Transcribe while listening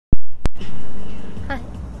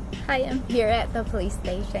Hi, I'm here at the police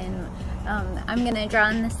station. I'm gonna draw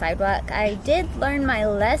on the sidewalk. I did learn my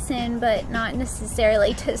lesson, but not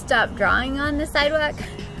necessarily to stop drawing on the sidewalk.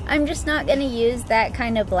 I'm just not gonna use that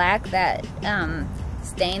kind of black that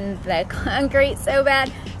stained the concrete so bad.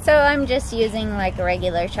 So I'm just using like a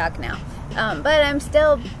regular chalk now. But I'm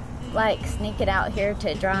still like sneaking out here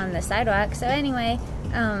to draw on the sidewalk. So anyway,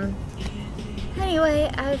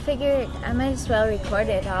 I figured I might as well record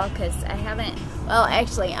it all because I haven't, well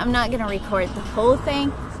actually I'm not gonna record the whole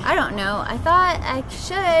thing. I don't know, I thought I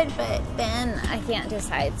should, but then I can't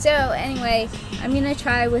decide. So anyway, I'm gonna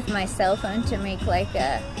try with my cell phone to make like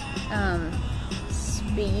a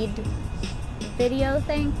speed video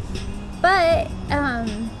thing. But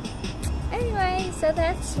anyway, so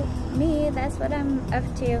that's me, that's what I'm up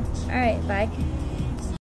to. Alright, bye.